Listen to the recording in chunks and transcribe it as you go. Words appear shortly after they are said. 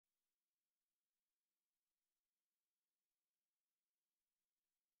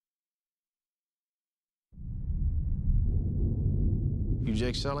You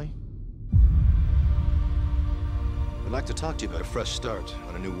Jake Sully? I'd like to talk to you about a fresh start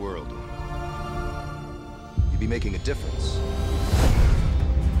on a new world. You'd be making a difference.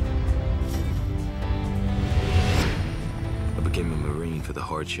 I became a Marine for the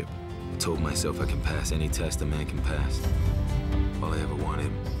hardship. I told myself I can pass any test a man can pass. All I ever wanted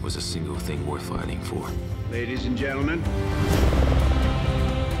was a single thing worth fighting for. Ladies and gentlemen,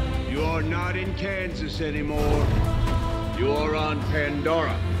 you are not in Kansas anymore. You are on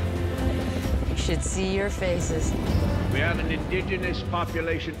Pandora. You should see your faces. We have an indigenous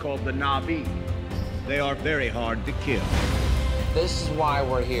population called the Na'vi. They are very hard to kill. This is why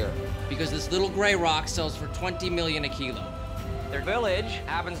we're here. Because this little gray rock sells for 20 million a kilo. Their village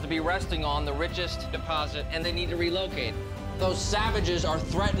happens to be resting on the richest deposit, and they need to relocate. Those savages are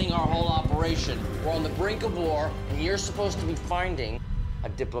threatening our whole operation. We're on the brink of war, and you're supposed to be finding a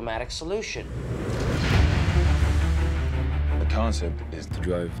diplomatic solution. The concept is to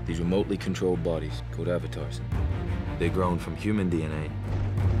drive these remotely controlled bodies, called avatars. They're grown from human DNA,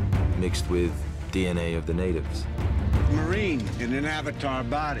 mixed with DNA of the natives. Marine in an avatar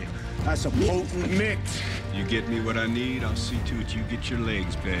body. That's a potent mix. You get me what I need, I'll see to it you get your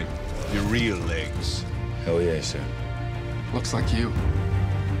legs back. Your real legs. Hell yeah, sir. Looks like you.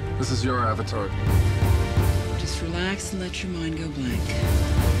 This is your avatar. Just relax and let your mind go blank.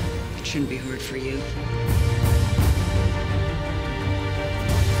 It shouldn't be hard for you.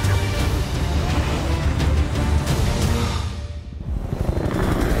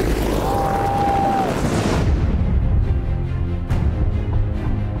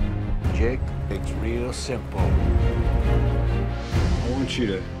 Jake, it's real simple. I want you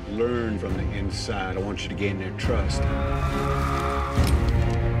to learn from the inside. I want you to gain their trust.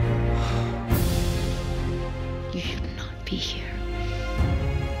 You should not be here.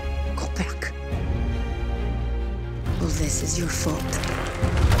 Go back. All this is your fault.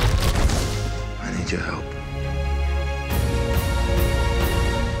 I need your help.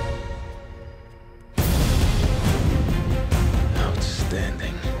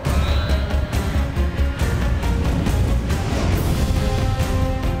 Outstanding.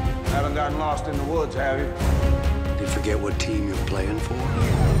 Haven't gotten lost in the woods, have you? Did you forget what team you're playing for?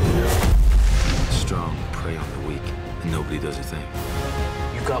 The strong prey on the weak, and nobody does a thing.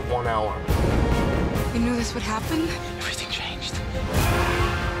 You've got 1 hour. You knew this would happen? Everything changed.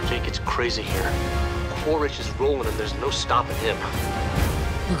 Jake, it's crazy here. Quaritch is rolling and there's no stopping him.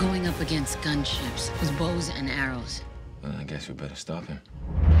 We're going up against gunships with bows and arrows. Well, I guess we better stop him.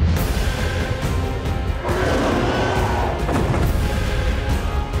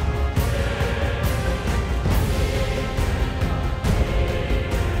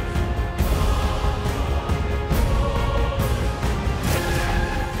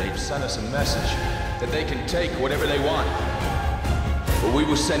 They've sent us a message that they can take whatever they want. But we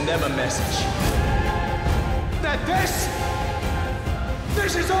will send them a message that this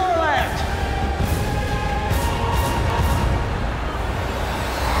is our land.